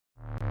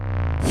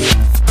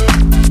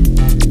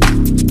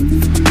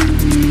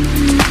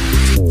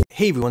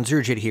Hey everyone,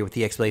 Zerjit here with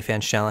the XBLA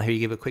Fans channel, here to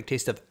give a quick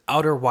taste of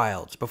Outer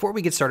Wilds. Before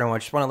we get started, I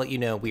just want to let you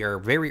know we are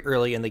very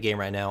early in the game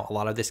right now. A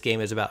lot of this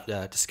game is about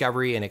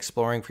discovery and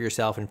exploring for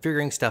yourself and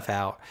figuring stuff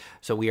out.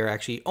 So we are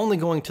actually only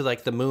going to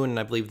like the moon and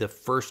I believe the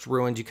first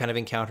ruins you kind of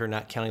encounter,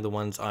 not counting the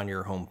ones on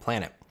your home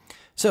planet.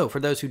 So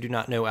for those who do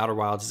not know, Outer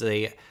Wilds is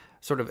a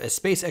sort of a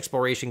space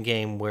exploration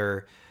game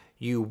where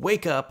you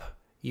wake up,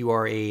 you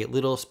are a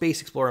little space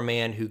explorer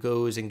man who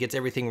goes and gets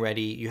everything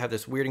ready. You have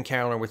this weird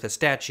encounter with a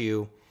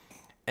statue,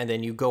 and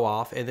then you go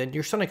off, and then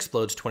your sun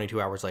explodes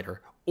 22 hours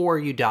later. Or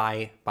you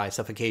die by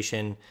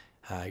suffocation,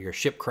 your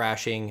ship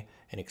crashing,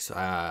 and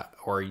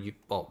or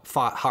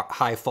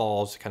high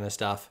falls kind of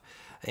stuff.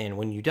 And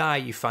when you die,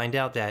 you find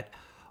out that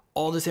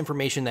all this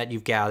information that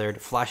you've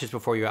gathered flashes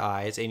before your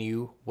eyes, and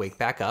you wake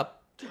back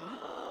up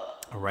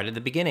right at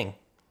the beginning.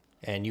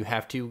 And you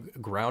have to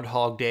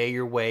Groundhog Day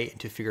your way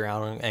into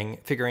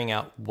figuring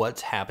out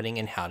what's happening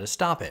and how to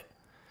stop it.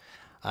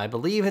 I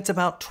believe it's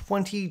about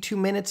 22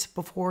 minutes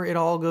before it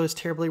all goes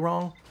terribly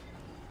wrong.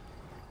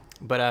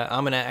 But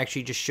I'm going to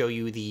actually just show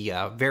you the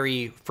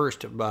very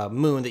first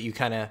moon that you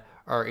kind of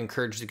are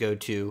encouraged to go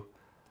to.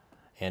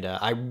 And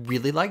I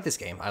really like this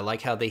game. I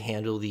like how they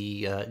handle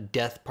the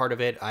death part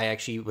of it. I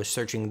actually was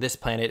searching this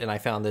planet and I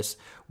found this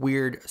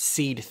weird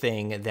seed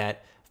thing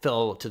that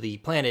fell to the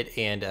planet,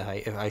 and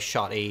I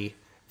shot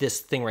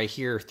this thing right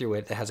here through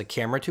it that has a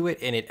camera to it,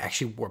 and it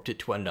actually warped it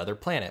to another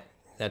planet.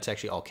 That's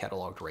actually all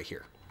cataloged right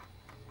here.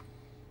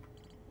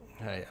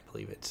 I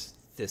believe it's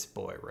this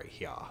boy right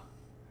here.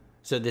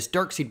 So this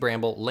dark seed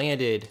bramble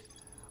landed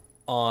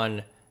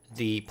on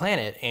the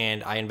planet,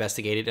 and I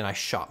investigated and I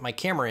shot my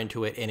camera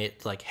into it, and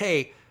it's like,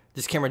 hey,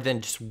 this camera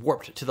then just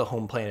warped to the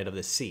home planet of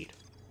this seed.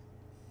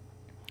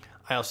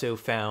 I also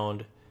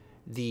found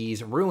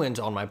these ruins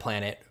on my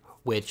planet,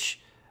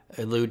 which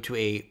allude to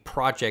a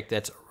project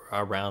that's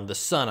around the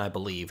sun, I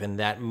believe, and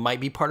that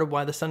might be part of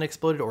why the sun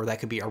exploded, or that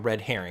could be a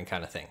red herring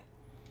kind of thing.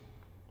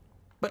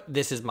 But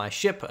this is my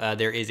ship.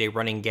 There is a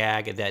running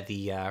gag that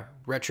the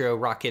retro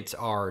rockets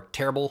are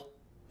terrible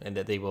and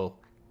that they will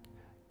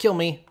kill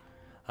me.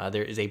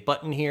 There is a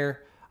button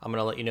here. I'm going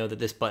to let you know that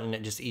this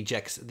button just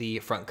ejects the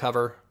front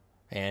cover,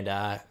 and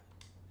I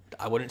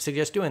wouldn't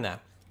suggest doing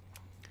that.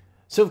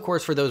 So, of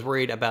course, for those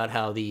worried about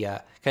how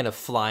the kind of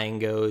flying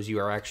goes, you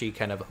are actually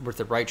kind of with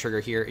the right trigger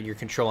here, and you're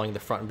controlling the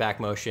front and back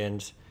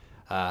motions,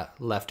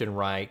 left and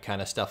right,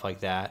 kind of stuff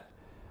like that.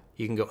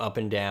 You can go up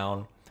and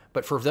down.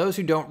 But for those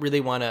who don't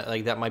really want to,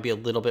 like, that might be a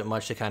little bit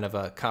much to kind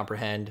of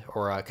comprehend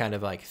or kind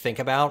of like think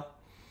about,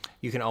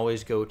 you can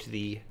always go to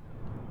the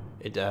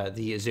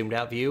zoomed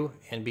out view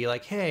and be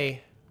like,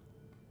 hey,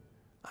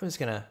 I'm just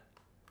going to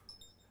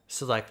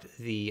select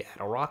the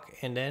Adder Rock,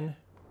 and then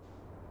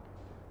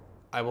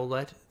I will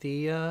let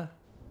the,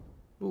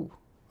 ooh,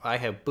 I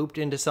have booped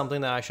into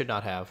something that I should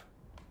not have.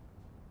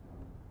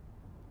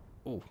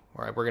 Ooh,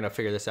 all right, we're going to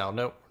figure this out.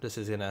 Nope, this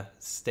is going to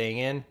stay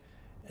in.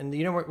 And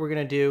you know what we're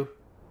going to do?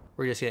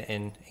 We're just going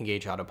to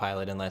engage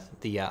autopilot and let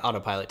the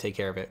autopilot take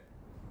care of it.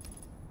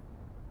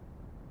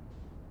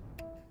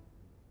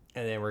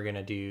 And then we're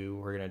going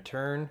to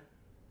turn.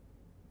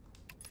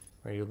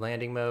 We're going to do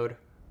landing mode.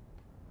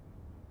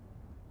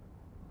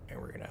 And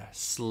we're going to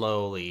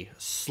slowly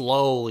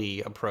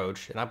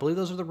approach. And I believe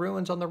those are the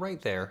ruins on the right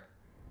there.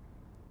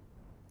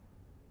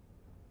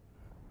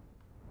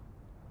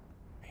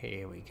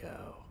 Here we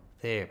go.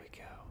 There we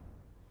go.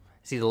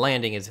 See, the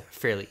landing is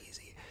fairly easy.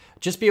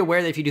 Just be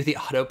aware that if you do the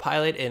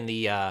autopilot and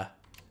the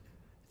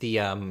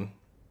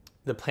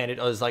planet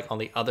is like on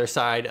the other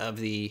side of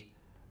the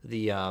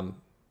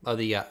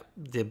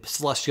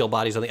celestial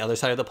bodies on the other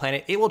side of the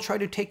planet, it will try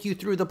to take you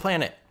through the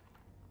planet.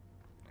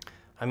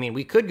 I mean,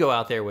 we could go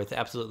out there with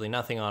absolutely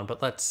nothing on,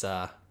 but let's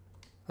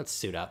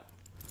suit up.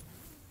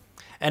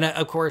 And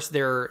of course,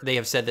 they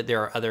have said that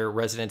there are other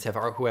residents who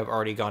have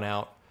already gone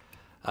out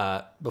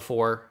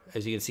before.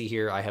 As you can see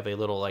here, I have a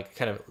little like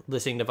kind of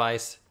listening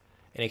device,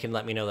 and it can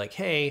let me know like,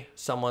 hey,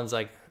 someone's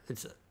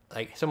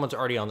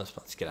already on this.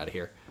 Let's get out of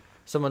here.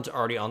 Someone's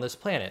already on this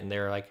planet, and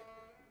they're like,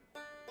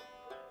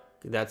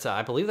 that's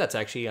I believe that's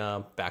actually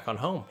back on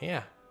home.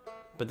 Yeah,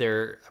 but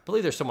I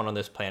believe there's someone on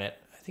this planet.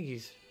 I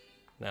think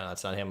no,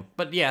 that's not him.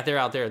 But yeah, they're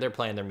out there. They're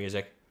playing their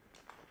music.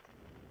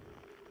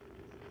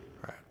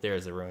 All right,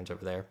 there's the ruins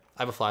over there.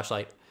 I have a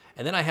flashlight.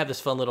 And then I have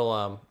this fun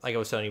little, like I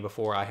was telling you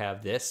before, I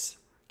have this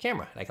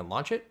camera. And I can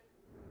launch it.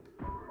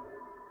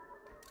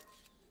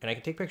 And I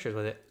can take pictures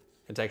with it.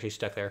 It's actually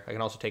stuck there. I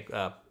can also take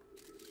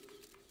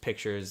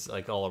pictures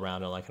like all around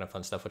and all that kind of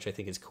fun stuff, which I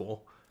think is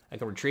cool. I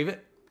can retrieve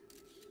it.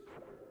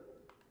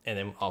 And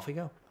then off we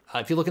go.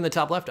 If you look in the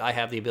top left, I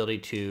have the ability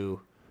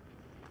to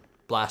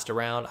blast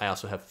around. I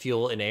also have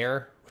fuel and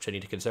air, which I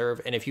need to conserve.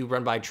 And if you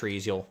run by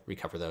trees, you'll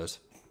recover those.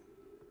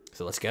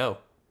 So let's go.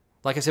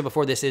 Like I said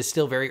before, this is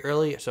still very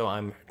early, so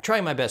I'm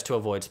trying my best to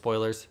avoid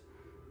spoilers.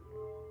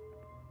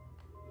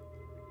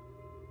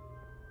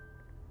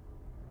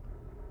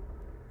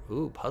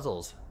 Ooh,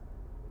 puzzles.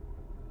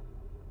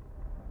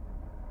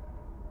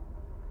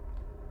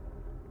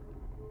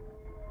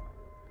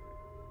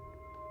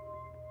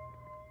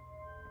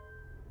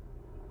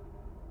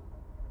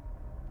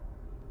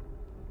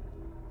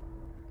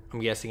 I'm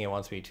guessing it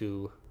wants me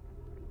to...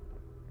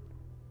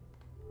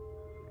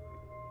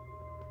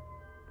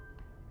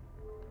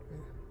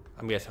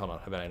 I'm guessing, hold on,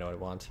 I bet I know what it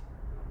wants.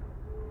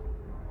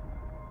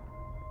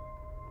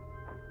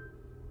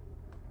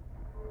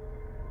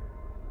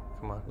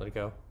 Come on, let it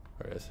go.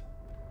 There it is.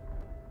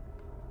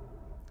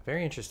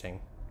 Very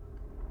interesting.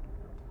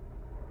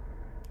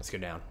 Let's go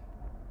down.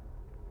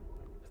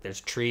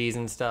 There's trees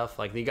and stuff.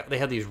 Like they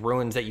have these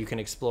ruins that you can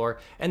explore,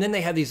 and then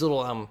they have these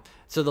little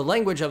so the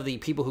language of the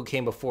people who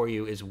came before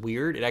you is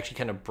weird. It actually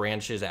kind of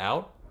branches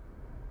out.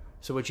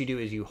 So what you do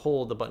is you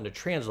hold the button to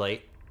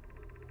translate.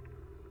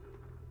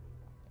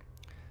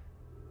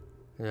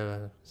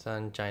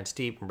 Sun, Giant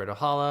Steep, and Brittle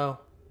Hollow.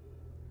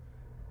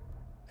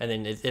 And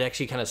then it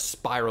actually kind of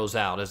spirals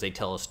out as they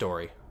tell a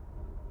story.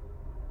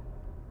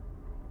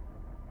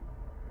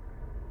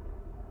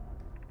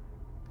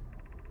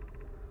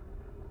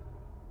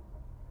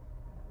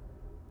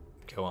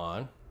 Go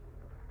on.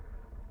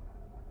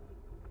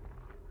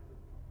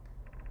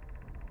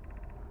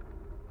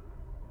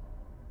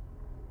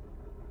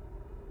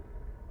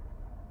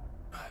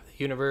 The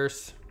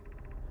universe.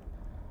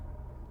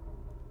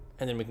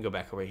 And then we can go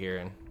back over here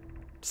and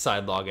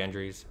side log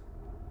entries.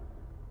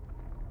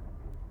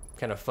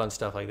 Kind of fun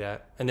stuff like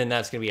that. And then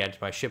that's going to be added to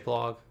my ship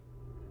log.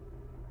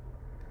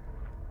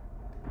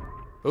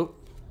 Oop.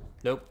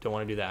 Nope, don't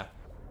want to do that.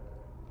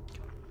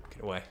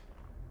 Get away.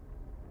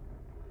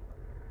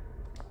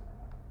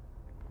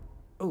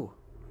 Oh,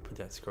 put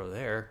that scroll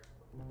there.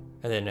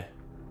 And then,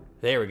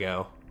 there we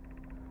go.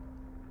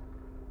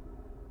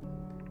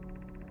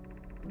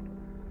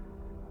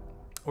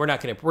 We're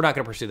not gonna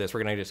pursue this.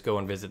 We're gonna just go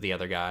and visit the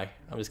other guy.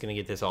 I'm just gonna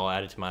get this all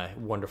added to my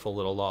wonderful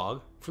little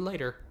log for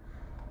later.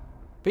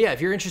 But yeah,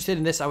 if you're interested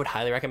in this, I would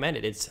highly recommend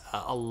it. It's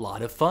a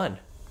lot of fun.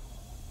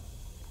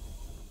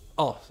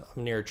 Oh,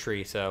 I'm near a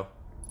tree, so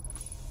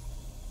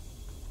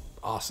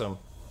awesome.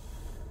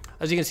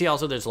 As you can see,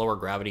 also there's lower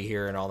gravity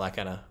here and all that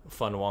kind of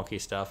fun, wonky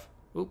stuff.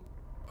 Oop,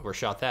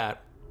 overshot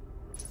that.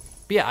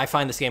 But yeah, I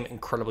find this game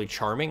incredibly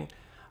charming.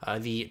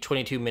 The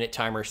 22-minute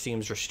timer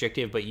seems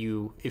restrictive, but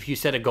if you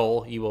set a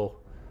goal, you will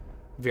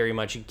very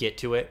much get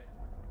to it.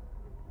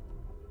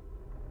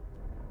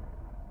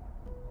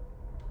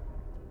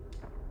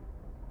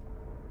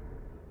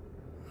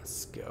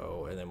 Let's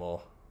go, and then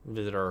we'll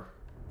visit our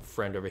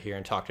friend over here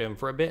and talk to him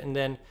for a bit, and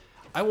then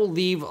I will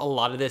leave a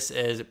lot of this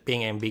as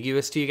being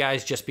ambiguous to you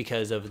guys just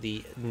because of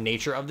the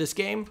nature of this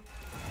game.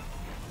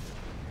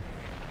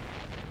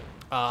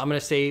 I'm going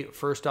to say,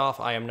 first off,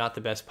 I am not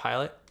the best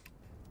pilot.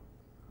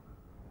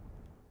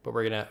 But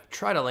we're going to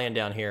try to land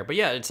down here. But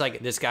yeah, it's like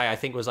this guy, I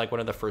think, was like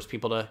one of the first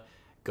people to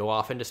go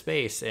off into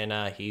space. And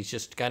he's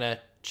just kind of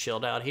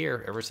chilled out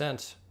here ever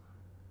since.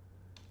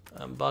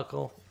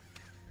 Unbuckle.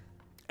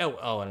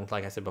 Oh, and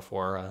like I said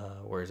before,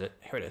 where is it?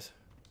 Here it is.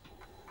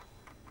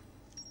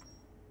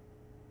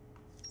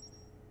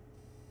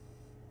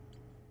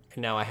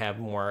 And now I have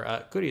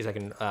more goodies. I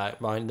can,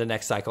 on the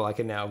next cycle, I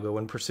can now go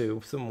and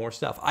pursue some more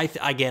stuff.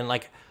 Again,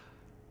 like,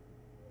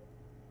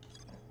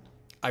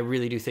 I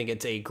really do think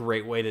it's a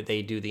great way that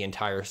they do the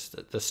entire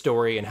the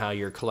story and how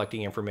you're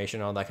collecting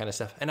information and all that kind of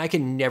stuff. And I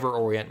can never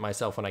orient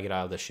myself when I get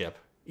out of the ship.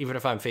 Even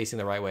if I'm facing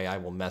the right way, I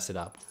will mess it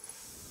up.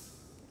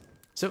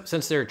 So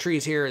since there are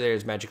trees here,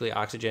 there's magically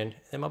oxygen,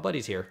 and my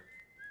buddy's here.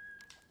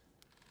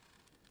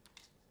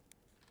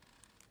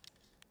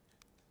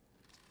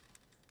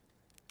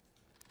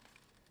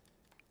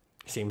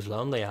 Seems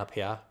lonely up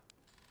here.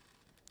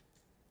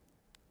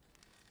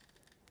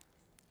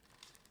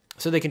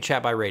 So they can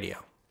chat by radio.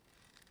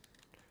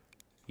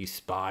 You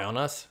spy on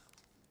us?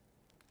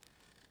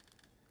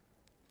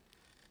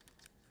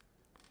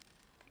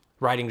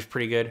 Writing's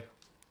pretty good.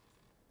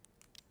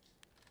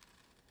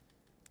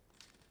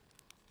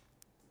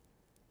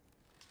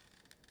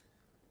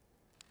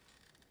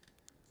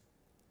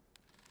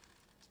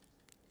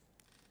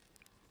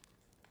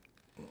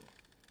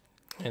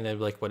 And then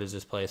like, what is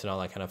this place and all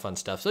that kind of fun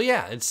stuff. So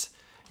yeah,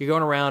 you're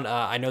going around.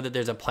 I know that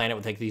there's a planet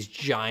with like these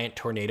giant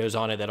tornadoes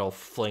on it that'll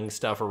fling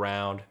stuff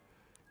around.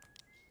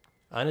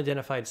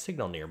 Unidentified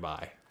signal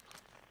nearby.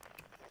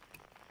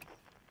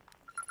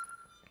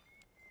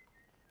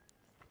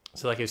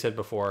 So like I said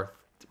before,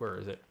 where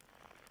is it?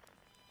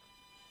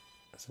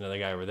 That's another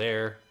guy over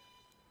there.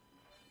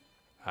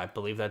 I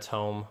believe that's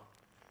home.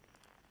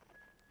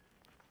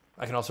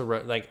 I can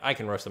also I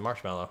can roast a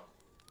marshmallow.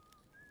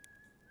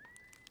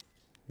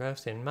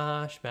 Roasting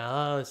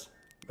marshmallows.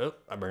 Oh,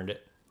 I burned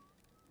it.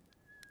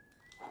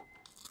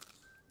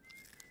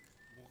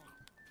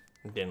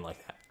 Didn't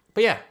like that.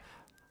 But yeah,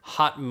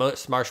 hot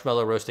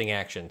marshmallow roasting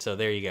action. So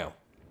there you go.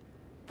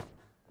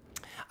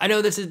 I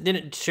know this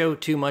didn't show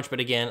too much, but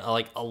again,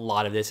 like a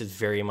lot of this is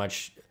very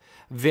much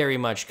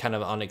kind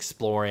of on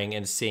exploring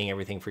and seeing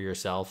everything for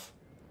yourself.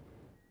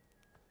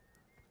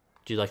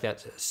 Do you like that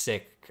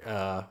sick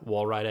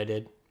wall ride I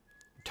did?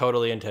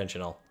 Totally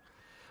intentional.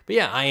 But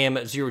yeah, I am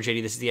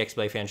ZeroJD. This is the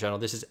XBLA fan channel.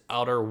 This is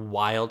Outer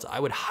Wilds. I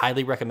would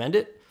highly recommend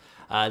it.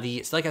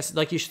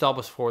 Like you saw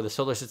before, the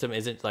solar system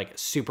isn't like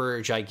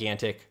super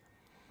gigantic.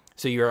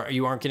 So you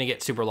aren't going to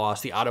get super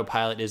lost. The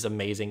autopilot is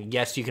amazing.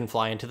 Yes, you can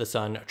fly into the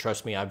sun.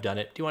 Trust me, I've done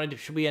it. Do you want to?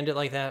 Should we end it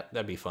like that?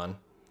 That'd be fun.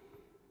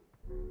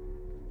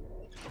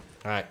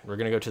 All right, we're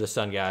gonna go to the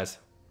sun, guys,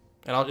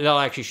 and it'll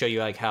actually show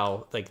you like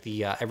how like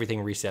the everything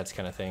resets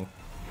kind of thing.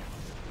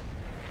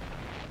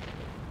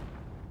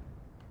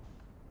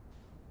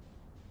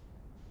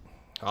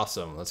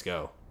 Awesome, let's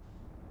go.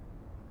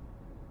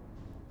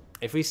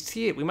 If we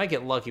see it, we might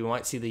get lucky. We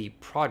might see the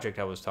project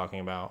I was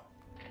talking about.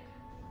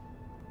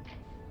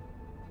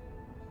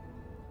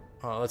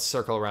 Let's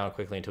circle around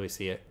quickly until we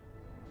see it.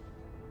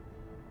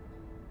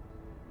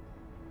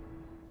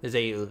 There's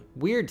a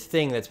weird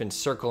thing that's been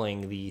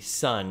circling the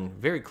sun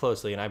very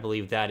closely, and I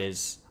believe that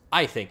is,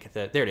 I think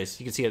that, there it is.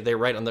 You can see it there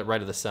right on the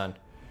right of the sun.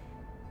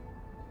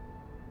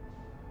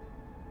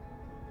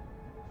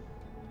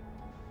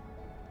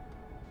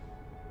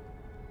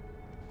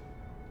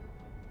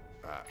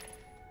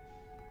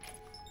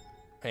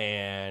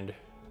 And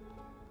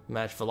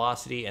match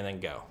velocity, and then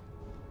go.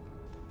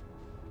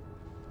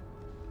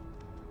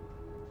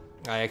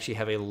 I actually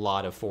have a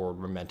lot of forward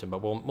momentum,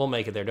 but we'll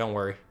make it there, don't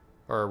worry.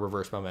 Or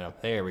reverse momentum.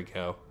 There we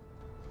go.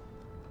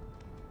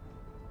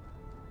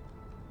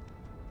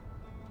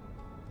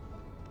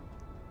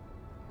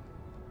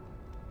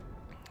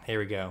 Here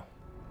we go.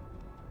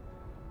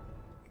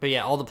 But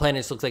yeah, all the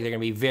planets look like they're going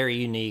to be very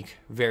unique,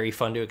 very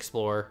fun to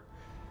explore.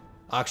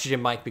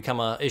 Oxygen might become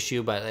an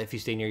issue, but if you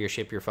stay near your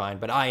ship, you're fine.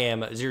 But I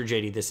am Zero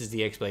JD. This is the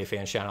XBLA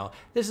Fans channel.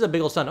 This is a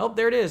big old sun. Oh,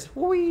 there it is.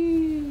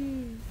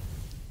 Whee!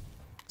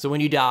 So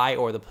when you die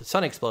or the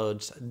sun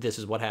explodes, this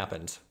is what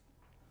happens.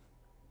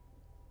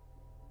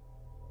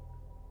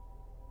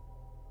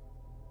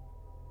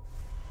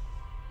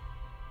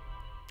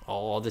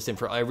 All this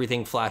info,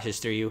 everything flashes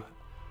through you.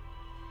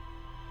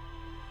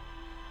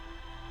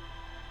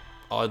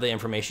 All the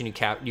information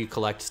you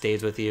collect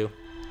stays with you.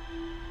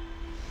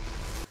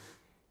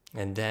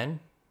 And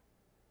then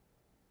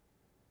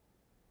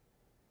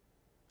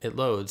it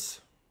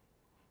loads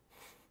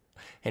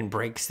and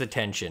breaks the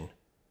tension.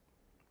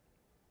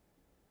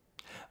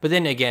 But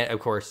then again,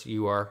 of course,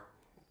 you are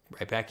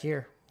right back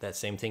here. That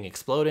same thing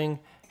exploding.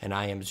 And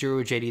I am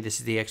Zero JD. This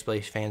is the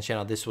XBLA Fans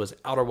channel. This was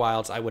Outer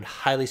Wilds. I would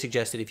highly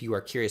suggest it if you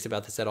are curious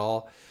about this at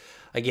all.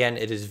 Again,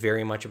 it is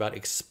very much about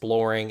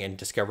exploring and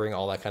discovering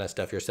all that kind of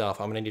stuff yourself.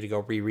 I'm going to need to go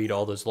reread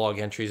all those log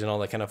entries and all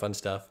that kind of fun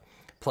stuff.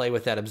 Play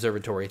with that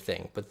observatory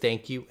thing. But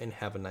thank you and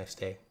have a nice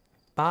day.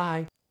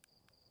 Bye.